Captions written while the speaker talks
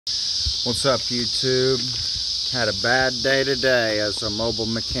What's up, YouTube? Had a bad day today as a mobile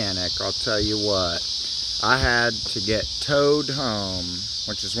mechanic. I'll tell you what. I had to get towed home,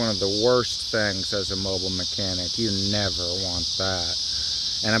 which is one of the worst things as a mobile mechanic. You never want that.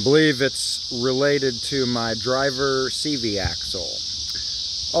 And I believe it's related to my driver CV axle.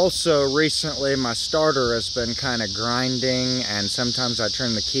 Also, recently my starter has been kind of grinding, and sometimes I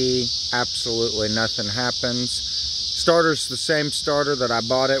turn the key, absolutely nothing happens. Starter's the same starter that I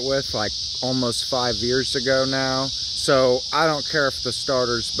bought it with like almost 5 years ago now, so I don't care if the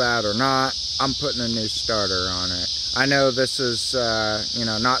starter's bad or not. I'm putting a new starter on it. I know this is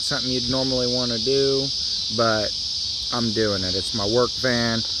not something you'd normally want to do, but I'm doing it. It's my work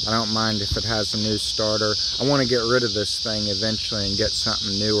van. I don't mind if it has a new starter. I want to get rid of this thing eventually and get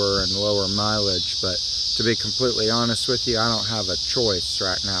something newer and lower mileage, but to be completely honest with you, I don't have a choice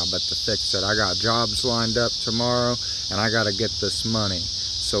right now but to fix it. I got jobs lined up tomorrow and I got to get this money.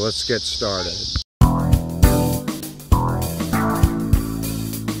 So let's get started.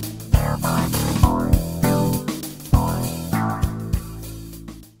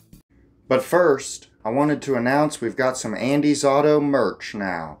 But first, I wanted to announce we've got some Andy's Auto merch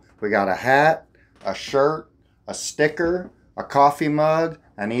now. We got a hat, a shirt, a sticker, a coffee mug,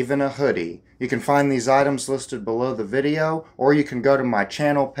 and even a hoodie. You can find these items listed below the video, or you can go to my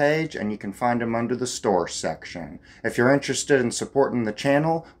channel page and you can find them under the store section. If you're interested in supporting the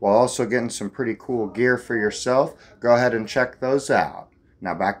channel while also getting some pretty cool gear for yourself, go ahead and check those out.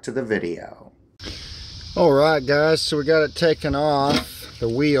 Now back to the video. Alright guys, so we got it taken off. The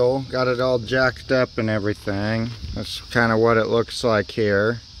wheel, got it all jacked up and everything. That's kind of what it looks like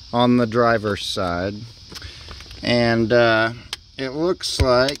here on the driver's side. And it looks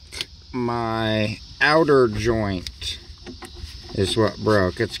like my outer joint is what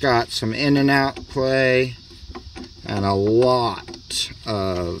broke. It's got some in and out play and a lot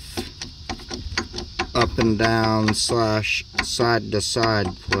of up and down / side to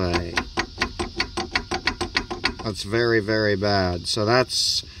side play. That's very, very bad. So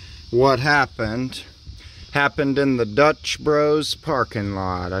that's what happened. Happened in the Dutch Bros parking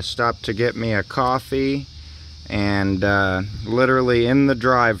lot. I stopped to get me a coffee, and literally in the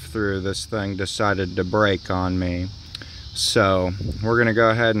drive-thru this thing decided to break on me. So we're gonna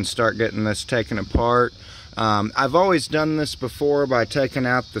go ahead and start getting this taken apart. I've always done this before by taking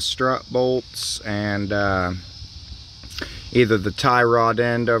out the strut bolts and either the tie rod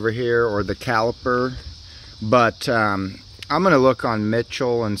end over here or the caliper. But I'm going to look on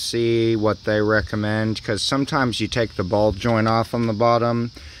Mitchell and see what they recommend, because sometimes you take the ball joint off on the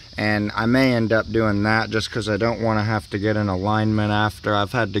bottom, and I may end up doing that just because I don't want to have to get an alignment after.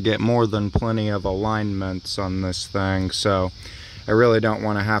 I've had to get more than plenty of alignments on this thing, so I really don't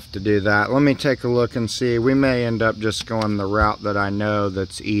want to have to do that. Let me take a look and see. We may end up just going the route that I know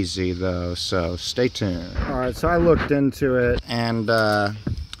that's easy though, so stay tuned. Alright, so I looked into it, and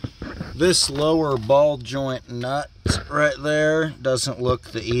this lower ball joint nut right there doesn't look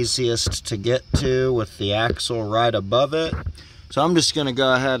the easiest to get to with the axle right above it. So I'm just going to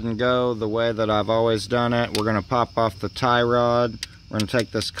go ahead and go the way that I've always done it. We're going to pop off the tie rod. We're going to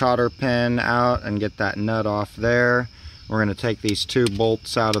take this cotter pin out and get that nut off there. We're going to take these two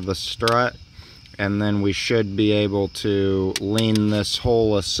bolts out of the strut, and then we should be able to lean this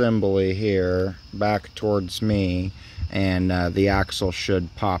whole assembly here back towards me, and the axle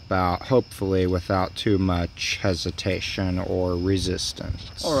should pop out, hopefully without too much hesitation or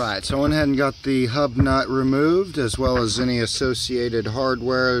resistance. Alright, so I went ahead and got the hub nut removed, as well as any associated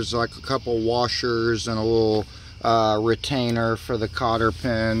hardware. There's like a couple washers and a little retainer for the cotter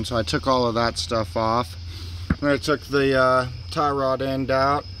pin. So I took all of that stuff off. And I took the tie rod end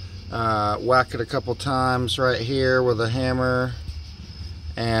out, whack it a couple times right here with a hammer,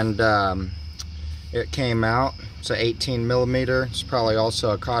 and it came out. It's an 18 millimeter. It's probably also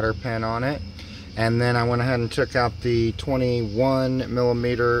a cotter pin on it. And then I went ahead and took out the 21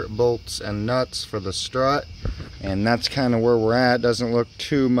 millimeter bolts and nuts for the strut. And that's kind of where we're at. Doesn't look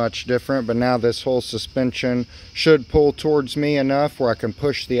too much different, but now this whole suspension should pull towards me enough where I can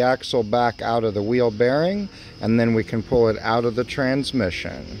push the axle back out of the wheel bearing, and then we can pull it out of the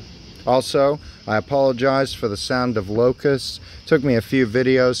transmission. Also, I apologize for the sound of locusts. It took me a few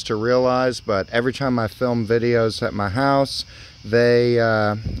videos to realize, but every time I film videos at my house, they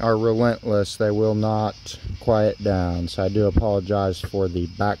are relentless. They will not quiet down. So I do apologize for the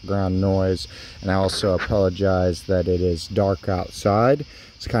background noise, and I also apologize that it is dark outside.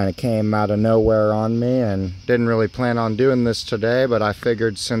 This kind of came out of nowhere on me, and didn't really plan on doing this today, but I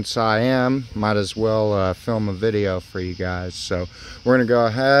figured since might as well film a video for you guys. So we're gonna go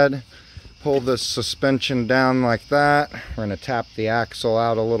ahead, pull this suspension down like that. We're going to tap the axle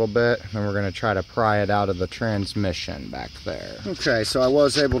out a little bit, and then we're going to try to pry it out of the transmission back there. Okay, so I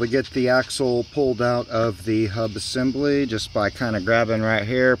was able to get the axle pulled out of the hub assembly just by kind of grabbing right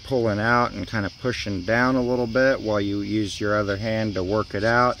here, pulling out, and kind of pushing down a little bit while you use your other hand to work it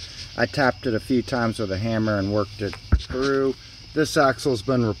out. I tapped it a few times with a hammer and worked it through. This axle's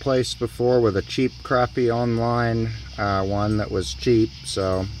been replaced before with a cheap, crappy online one that was cheap,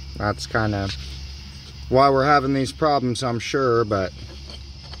 so that's kind of why we're having these problems, I'm sure. But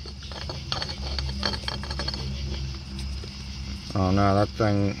oh no, that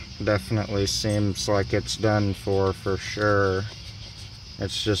thing definitely seems like it's done for sure.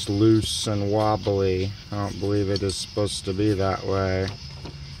 It's just loose and wobbly. I don't believe it is supposed to be that way.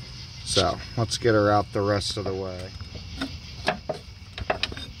 So let's get her out the rest of the way.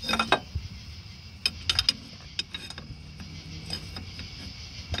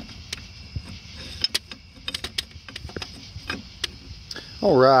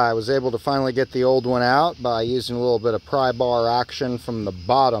 Alright, I was able to finally get the old one out by using a little bit of pry bar action from the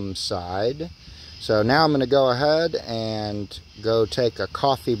bottom side. So now I'm going to go ahead and go take a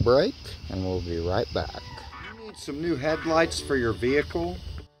coffee break, and we'll be right back. You need some new headlights for your vehicle?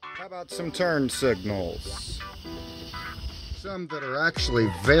 How about some turn signals? Some that are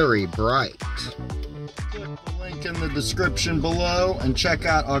actually very bright. Click the link in the description below and check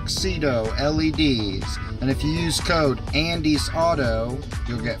out Auxito LEDs. And if you use code AndysAuto,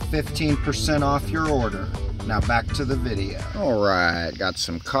 you'll get 15% off your order. Now back to the video. Alright, got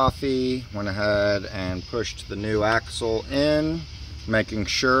some coffee, went ahead and pushed the new axle in, making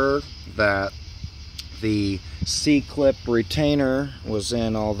sure that the C-clip retainer was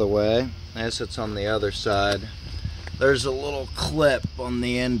in all the way. As it's on the other side, there's a little clip on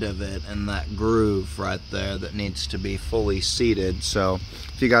the end of it in that groove right there that needs to be fully seated. So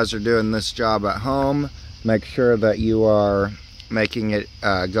if you guys are doing this job at home, make sure that you are making it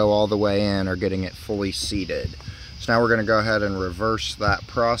go all the way in or getting it fully seated. So now we're going to go ahead and reverse that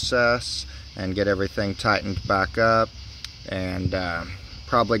process and get everything tightened back up. And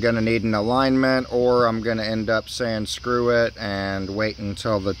probably going to need an alignment, or I'm going to end up saying screw it and wait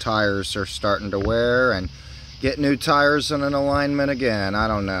until the tires are starting to wear and get new tires and an alignment again. I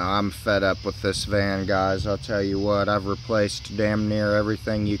don't know. I'm fed up with this van, guys. I'll tell you what, I've replaced damn near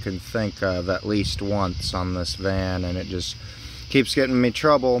everything you can think of at least once on this van, and it just keeps getting me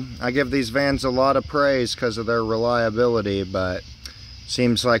trouble. I give these vans a lot of praise because of their reliability, but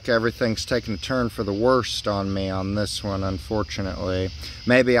seems like everything's taken a turn for the worst on me on this one, unfortunately.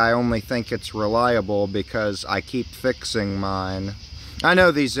 Maybe I only think it's reliable because I keep fixing mine. I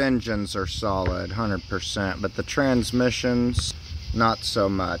know these engines are solid, 100%, but the transmissions, not so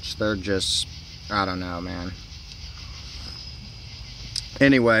much. They're just, I don't know, man.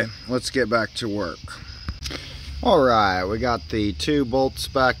 Anyway, let's get back to work. Alright, we got the 2 bolts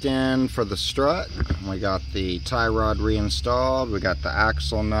back in for the strut. We got the tie rod reinstalled. We got the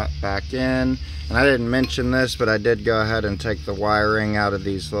axle nut back in. And I didn't mention this, but I did go ahead and take the wiring out of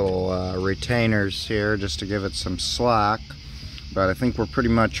these little retainers here just to give it some slack. But I think we're pretty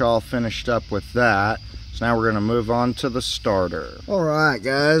much all finished up with that. So now we're going to move on to the starter. Alright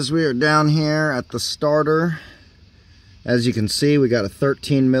guys, we are down here at the starter. As you can see, we got a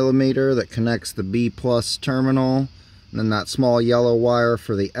 13mm that connects the B+ terminal. And then that small yellow wire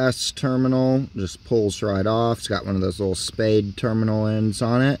for the S terminal just pulls right off. It's got one of those little spade terminal ends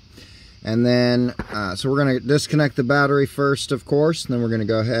on it. And then, so we're going to disconnect the battery first, of course. And then we're going to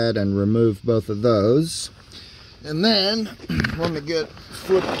go ahead and remove both of those. And then, let me get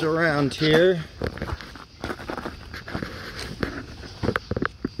flipped around here.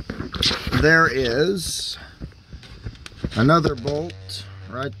 There is another bolt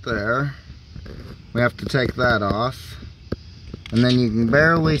right there. We have to take that off. And then you can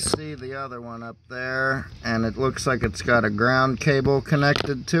barely see the other one up there, and it looks like it's got a ground cable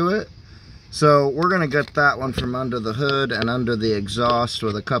connected to it. So we're going to get that one from under the hood and under the exhaust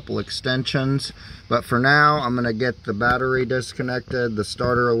with a couple extensions. But for now, I'm going to get the battery disconnected, the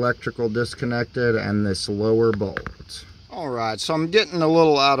starter electrical disconnected, and this lower bolt. Alright, so I'm getting a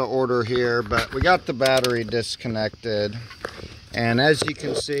little out of order here, but we got the battery disconnected. And as you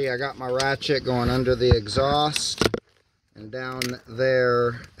can see, I got my ratchet going under the exhaust. And down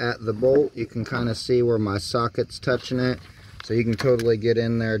there at the bolt, you can kind of see where my socket's touching it. So you can totally get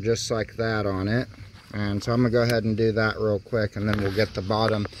in there just like that on it. And so I'm going to go ahead and do that real quick, and then we'll get the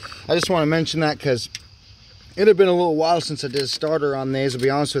bottom. I just want to mention that because it had been a little while since I did a starter on these. To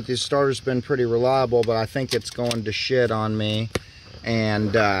be honest with you, the starter's been pretty reliable, but I think it's going to shit on me.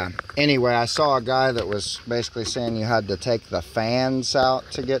 And anyway, I saw a guy that was basically saying you had to take the fans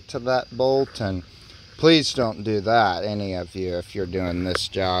out to get to that bolt, and please don't do that, any of you, if you're doing this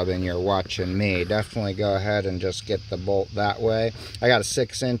job and you're watching me. Definitely go ahead and just get the bolt that way. I got a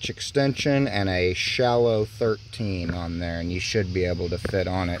 6-inch extension and a shallow 13 on there, and you should be able to fit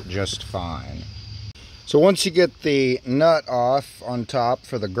on it just fine. So once you get the nut off on top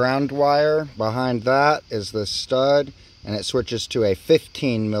for the ground wire, behind that is the stud, and it switches to a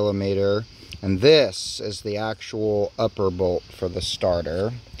 15 millimeter, and this is the actual upper bolt for the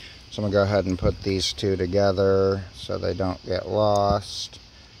starter. So I'm gonna go ahead and put these two together so they don't get lost,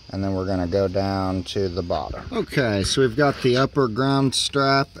 and then we're gonna go down to the bottom. Okay, so we've got the upper ground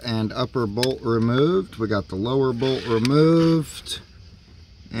strap and upper bolt removed. We got the lower bolt removed,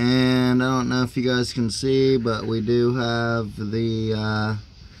 and I don't know if you guys can see, but we do have the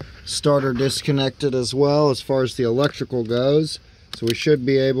starter disconnected as well as far as the electrical goes. So we should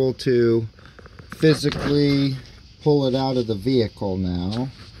be able to physically pull it out of the vehicle now.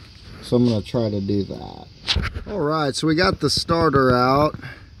 So I'm going to try to do that. Alright, so we got the starter out.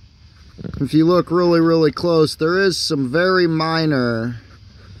 If you look really close, there is some very minor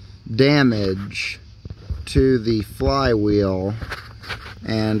damage to the flywheel,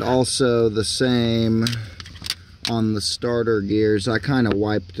 and also the same on the starter gears. I kind of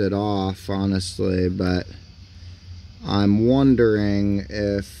wiped it off, honestly, but I'm wondering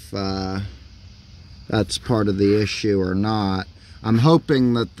if that's part of the issue or not. I'm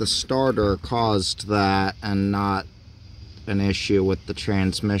hoping that the starter caused that and not an issue with the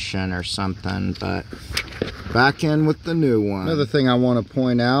transmission or something, but back in with the new one. Another thing I want to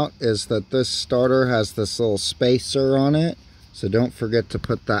point out is that this starter has this little spacer on it. So don't forget to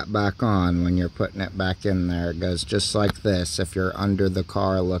put that back on when you're putting it back in there. It goes just like this if you're under the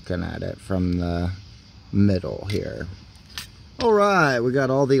car looking at it from the middle here. Alright, we got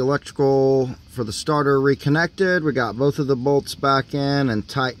all the electrical for the starter reconnected. We got both of the bolts back in and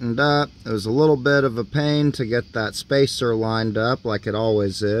tightened up. It was a little bit of a pain to get that spacer lined up like it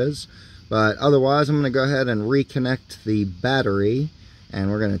always is. But otherwise, I'm going to go ahead and reconnect the battery. And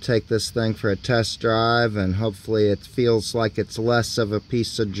we're going to take this thing for a test drive, and hopefully it feels like it's less of a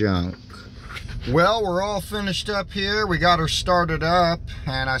piece of junk. Well, we're all finished up here. We got her started up,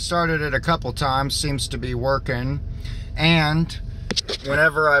 and I started it a couple times. Seems to be working. And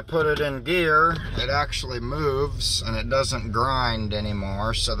whenever I put it in gear, it actually moves and it doesn't grind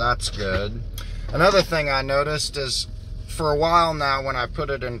anymore, so that's good. Another thing I noticed is for a while now, when I put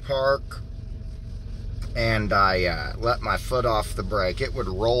it in park and I let my foot off the brake, it would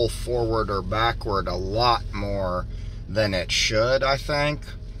roll forward or backward a lot more than it should, I think.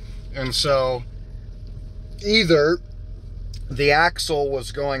 And so either the axle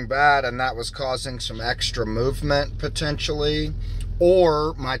was going bad and that was causing some extra movement potentially,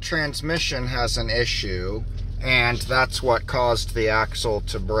 or my transmission has an issue and that's what caused the axle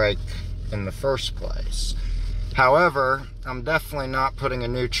to break in the first place. However, I'm definitely not putting a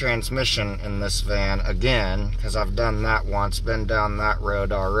new transmission in this van again, because I've done that once, been down that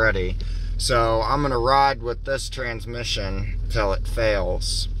road already. So I'm going to ride with this transmission till it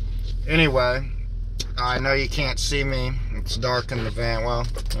fails. Anyway, I know you can't see me. It's dark in the van. Well,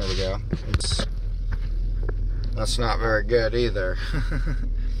 there we go. That's not very good either.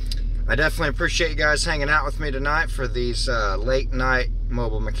 I definitely appreciate you guys hanging out with me tonight for these late night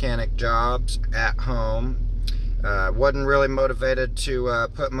mobile mechanic jobs at home. Wasn't really motivated to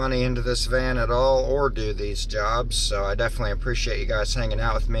put money into this van at all or do these jobs, so I definitely appreciate you guys hanging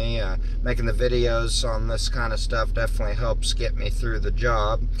out with me. Making the videos on this kind of stuff definitely helps get me through the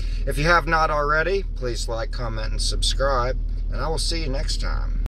job. If you have not already, please like, comment, and subscribe, and I will see you next time.